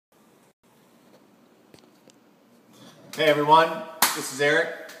Hey everyone, this is Eric,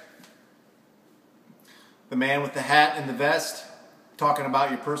 the man with the hat and the vest, talking about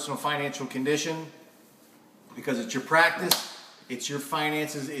your personal financial condition, because it's your practice, it's your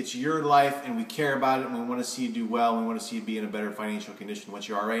finances, it's your life, and we care about it, and we want to see you do well, and we want to see you be in a better financial condition than what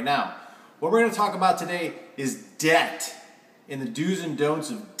you are right now. What we're going to talk about today is debt, and the do's and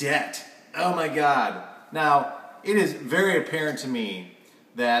don'ts of debt. Oh my God. Now, it is very apparent to me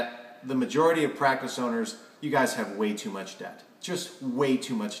that the majority of practice owners, you guys have way too much debt. Just way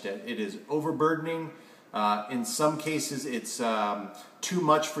too much debt. It is overburdening. In some cases, it's too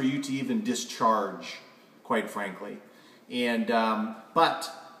much for you to even discharge, quite frankly. And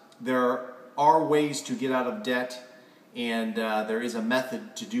but there are ways to get out of debt, and there is a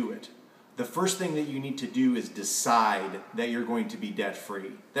method to do it. The first thing that you need to do is decide that you're going to be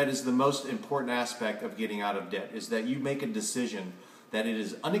debt-free. That is the most important aspect of getting out of debt, is that you make a decision that it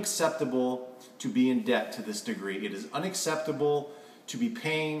is unacceptable to be in debt to this degree. It is unacceptable to be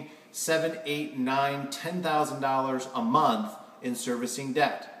paying $7,000, $8,000, $9,000, $10,000 a month in servicing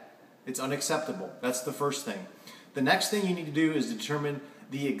debt. It's unacceptable. That's the first thing. The next thing you need to do is determine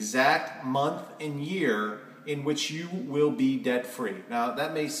the exact month and year in which you will be debt-free. Now,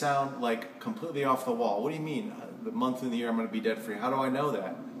 that may sound like completely off the wall. What do you mean, the month and the year I'm going to be debt-free? How do I know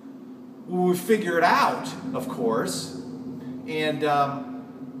that? Well, we figure it out, of course. And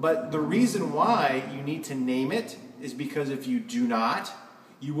but the reason why you need to name it is because if you do not,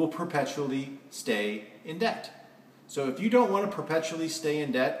 you will perpetually stay in debt. So if you don't want to perpetually stay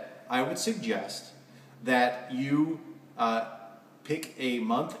in debt, I would suggest that you pick a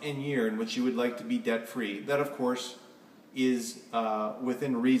month and year in which you would like to be debt-free. That, of course, is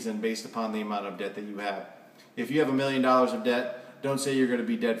within reason based upon the amount of debt that you have. If you have $1 million of debt, don't say you're going to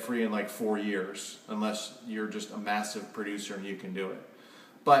be debt-free in like 4 years, unless you're just a massive producer and you can do it.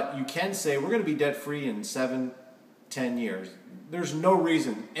 But you can say, we're going to be debt-free in 7, 10 years. There's no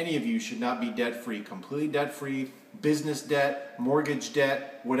reason any of you should not be debt-free, completely debt-free, business debt, mortgage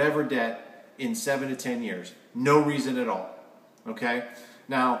debt, whatever debt, in 7 to 10 years. No reason at all. Okay?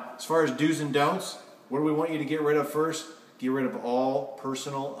 Now, as far as do's and don'ts, what do we want you to get rid of first? Get rid of all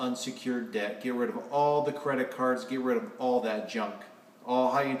personal unsecured debt. Get rid of all the credit cards. Get rid of all that junk.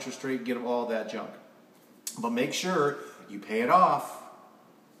 All high interest rate, get all that junk. But make sure you pay it off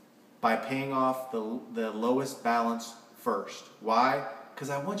by paying off the lowest balance first. Why?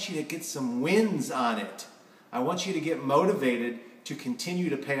 Because I want you to get some wins on it. I want you to get motivated to continue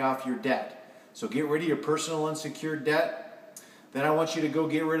to pay off your debt. So get rid of your personal unsecured debt. Then I want you to go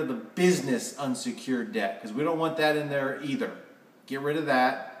get rid of the business unsecured debt, because we don't want that in there either. Get rid of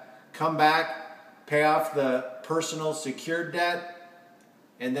that. Come back, pay off the personal secured debt,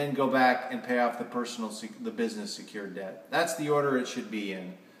 and then go back and pay off the business secured debt. That's the order it should be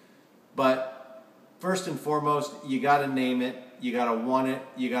in. But first and foremost, you got to name it. You got to want it.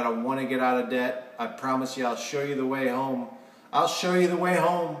 You got to want to get out of debt. I promise you, I'll show you the way home. I'll show you the way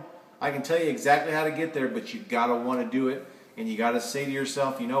home. I can tell you exactly how to get there, but you got to want to do it. And you got to say to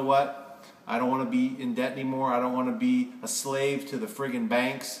yourself, you know what? I don't want to be in debt anymore. I don't want to be a slave to the friggin'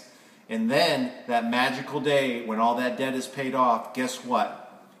 banks. And then that magical day when all that debt is paid off, guess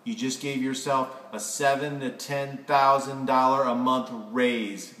what? You just gave yourself a $7,000 to $10,000 a month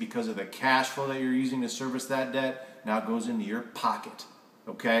raise because of the cash flow that you're using to service that debt. Now it goes into your pocket,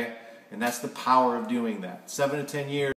 okay? And that's the power of doing that. 7 to 10 years.